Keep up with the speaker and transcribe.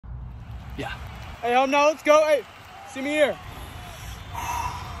Yeah. Hey, home now, let's go. Hey, see me here.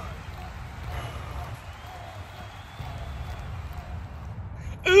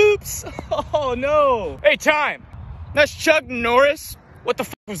 Oops. Oh, no. Hey, time. That's Chuck Norris. What the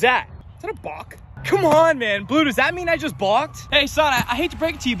f was that? Is that a balk? Come on, man. Blue, does that mean I just balked? Hey, son, I hate to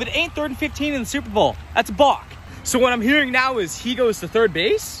break it to you, but it ain't 3rd and 15 in the Super Bowl. That's a balk. So what I'm hearing now is he goes to third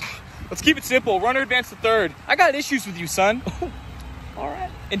base? Let's keep it simple. Runner advance to third. I got issues with you, son. All right.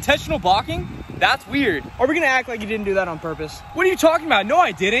 Intentional balking? That's weird. Are we gonna act like you didn't do that on purpose? What are you talking about? No,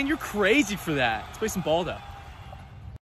 I didn't. You're crazy for that. Let's play some ball, though.